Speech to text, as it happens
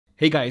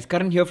Hey guys,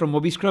 Karan here from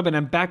MobiScrub and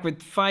I'm back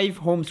with 5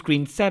 home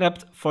screen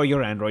setups for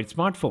your Android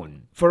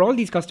smartphone. For all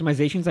these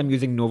customizations, I'm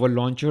using Nova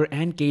Launcher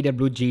and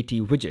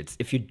KWGT widgets.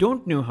 If you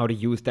don't know how to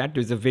use that,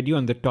 there's a video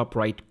on the top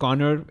right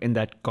corner in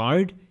that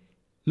card.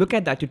 Look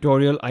at that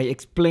tutorial. I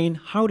explain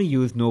how to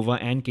use Nova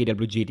and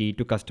KWGT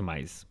to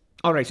customize.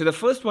 Alright, so the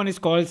first one is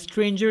called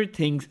Stranger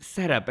Things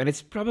Setup, and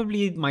it's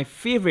probably my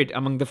favorite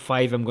among the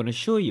 5 I'm going to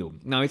show you.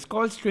 Now, it's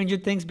called Stranger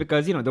Things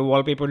because, the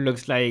wallpaper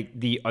looks like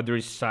the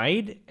other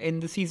side in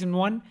the season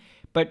 1.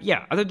 But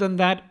yeah, other than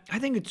that, I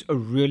think it's a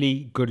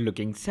really good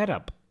looking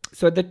setup.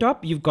 So at the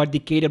top, you've got the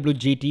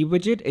KWGT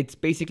widget. It's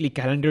basically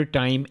calendar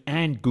time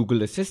and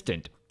Google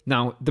Assistant.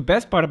 Now, the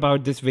best part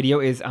about this video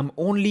is I'm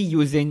only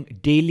using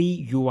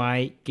daily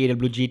UI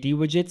KWGT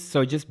widgets.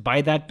 So just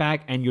buy that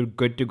pack and you're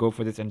good to go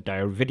for this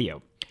entire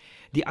video.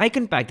 The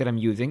IconPack that I'm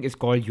using is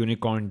called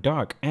Unicorn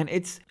Dark, and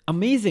it's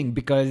amazing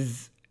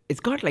because it's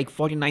got like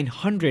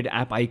 4,900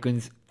 app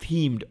icons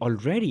themed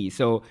already.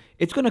 So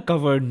it's going to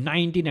cover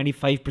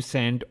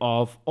 90-95%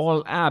 of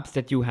all apps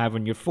that you have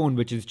on your phone,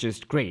 which is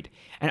just great.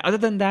 And other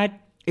than that,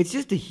 it's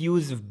just the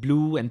hues of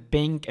blue and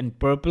pink and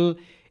purple.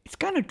 It's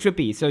kind of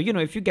trippy. So,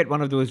 if you get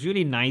one of those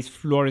really nice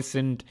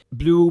fluorescent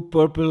blue,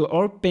 purple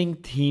or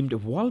pink themed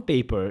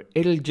wallpaper,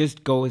 it'll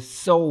just go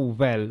so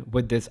well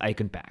with this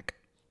IconPack.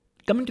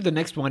 Coming to the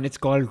next one, it's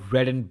called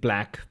Red and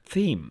Black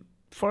Theme.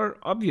 For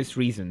obvious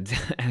reasons,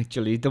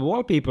 actually. The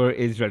wallpaper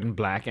is red and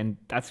black, and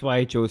that's why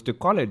I chose to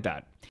call it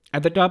that.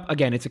 At the top,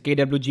 again, it's a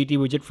KWGT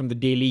widget from the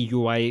Daily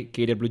UI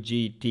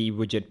KWGT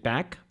widget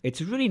pack. It's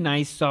a really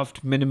nice,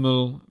 soft,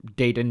 minimal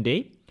date and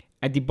day.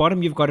 At the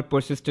bottom, you've got a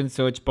persistent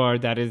search bar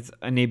that is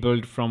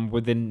enabled from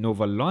within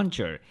Nova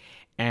Launcher.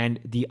 And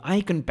the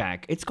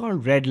IconPack, it's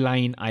called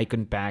Redline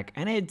IconPack,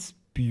 and it's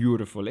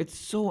beautiful. It's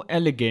so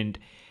elegant,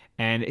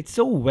 and it's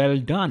so well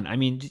done. I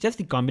mean, just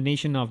the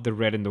combination of the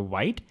red and the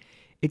white.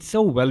 It's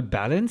so well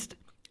balanced.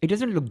 It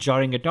doesn't look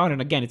jarring at all.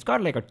 And again, it's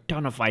got like a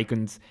ton of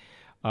icons.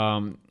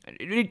 It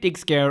really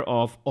takes care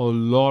of a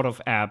lot of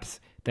apps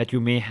that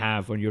you may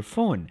have on your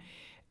phone.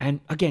 And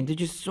again, they're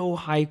just so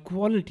high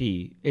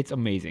quality. It's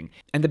amazing.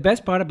 And the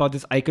best part about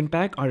this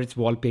IconPack are its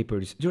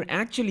wallpapers. They're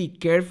actually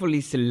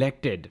carefully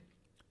selected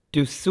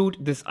to suit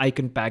this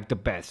IconPack the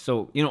best.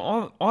 So,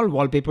 all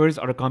wallpapers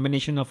are a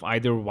combination of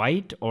either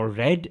white or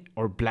red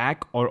or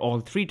black or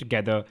all three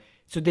together.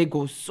 So they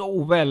go so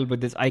well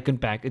with this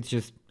IconPack, it's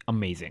just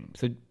amazing.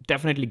 So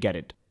definitely get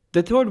it.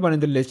 The third one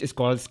in the list is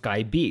called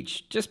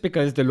SkyBeach, just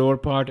because the lower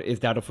part is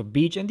that of a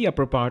beach and the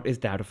upper part is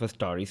that of a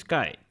starry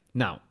sky.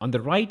 Now, on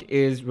the right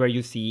is where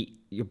you see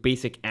your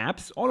basic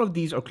apps. All of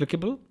these are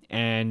clickable,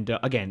 and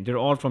again, they're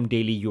all from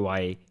Daily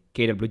UI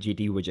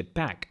KWGT widget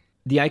pack.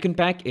 The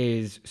IconPack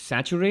is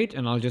Saturate,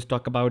 and I'll just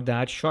talk about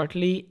that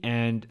shortly.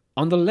 And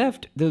on the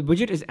left, the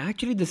widget is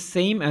actually the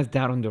same as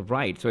that on the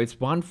right. So it's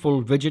one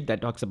full widget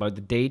that talks about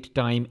the date,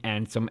 time,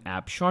 and some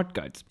app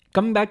shortcuts.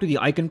 Coming back to the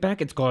IconPack,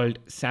 it's called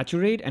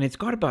Saturate, and it's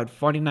got about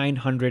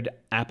 4,900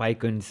 app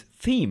icons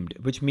themed,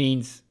 which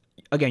means,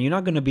 again, you're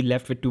not going to be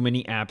left with too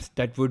many apps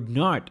that would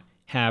not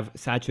have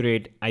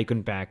Saturate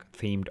IconPack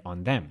themed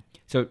on them.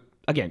 So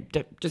again,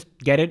 just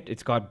get it.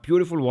 It's got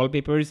beautiful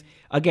wallpapers.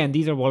 Again,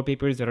 these are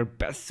wallpapers that are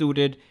best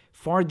suited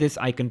for this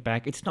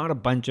IconPack. It's not a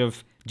bunch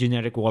of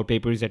generic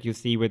wallpapers that you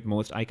see with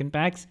most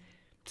IconPacks.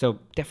 So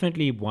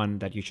definitely one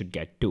that you should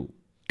get too.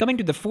 Coming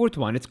to the fourth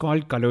one, it's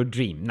called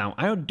ColorDream. Now,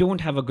 I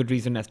don't have a good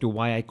reason as to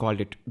why I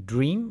called it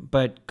Dream,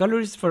 but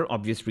colors for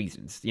obvious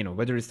reasons.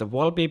 Whether it's the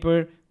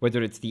wallpaper,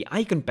 whether it's the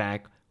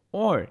IconPack,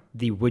 or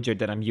the widget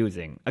that I'm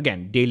using.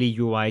 Again, Daily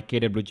UI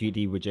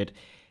KWGT widget.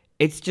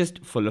 It's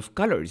just full of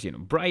colors,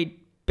 bright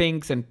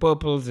pinks and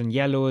purples and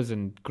yellows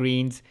and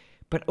greens.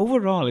 But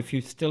overall, if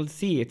you still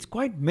see, it's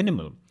quite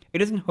minimal. It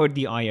doesn't hurt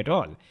the eye at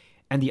all.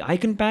 And the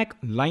IconPack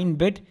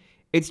Linebit,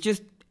 it's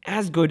just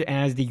as good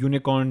as the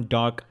Unicorn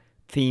Dark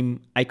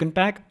theme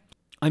IconPack.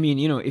 I mean,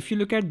 if you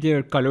look at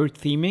their color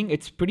theming,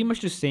 it's pretty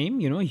much the same,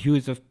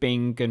 hues of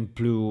pink and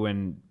blue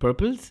and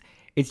purples.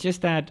 It's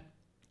just that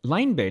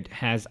Linebit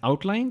has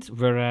outlines,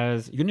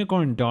 whereas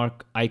Unicorn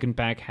Dark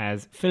IconPack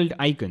has filled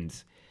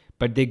icons.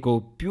 But they go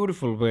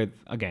beautiful with,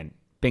 again,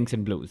 pinks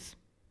and blues.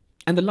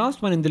 And the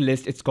last one in the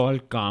list, it's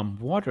called Calm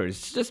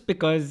Waters, just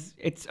because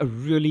it's a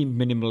really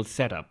minimal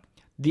setup.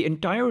 The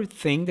entire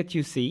thing that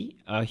you see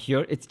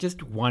here, it's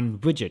just one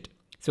widget.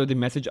 So the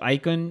message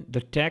icon, the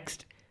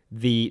text,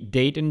 the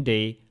date and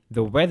day,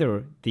 the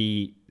weather,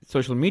 the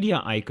social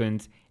media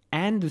icons,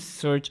 and the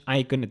search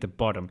icon at the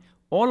bottom.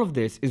 All of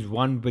this is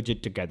one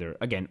widget together.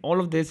 Again, all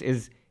of this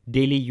is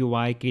Daily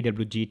UI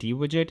KWGT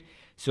widget.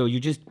 So you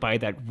just buy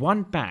that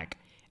one pack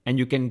and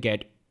you can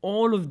get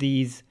all of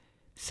these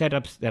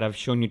setups that I've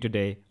shown you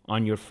today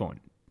on your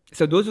phone.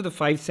 So those are the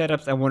 5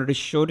 setups I wanted to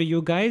show to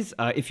you guys.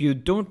 If you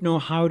don't know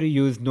how to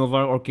use Nova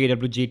or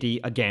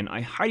KWGT, again,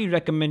 I highly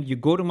recommend you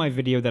go to my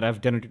video that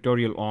I've done a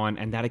tutorial on,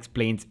 and that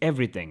explains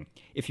everything.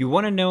 If you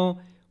want to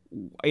know,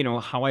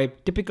 how I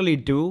typically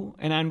do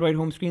an Android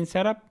home screen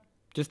setup,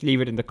 just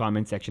leave it in the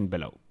comment section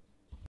below.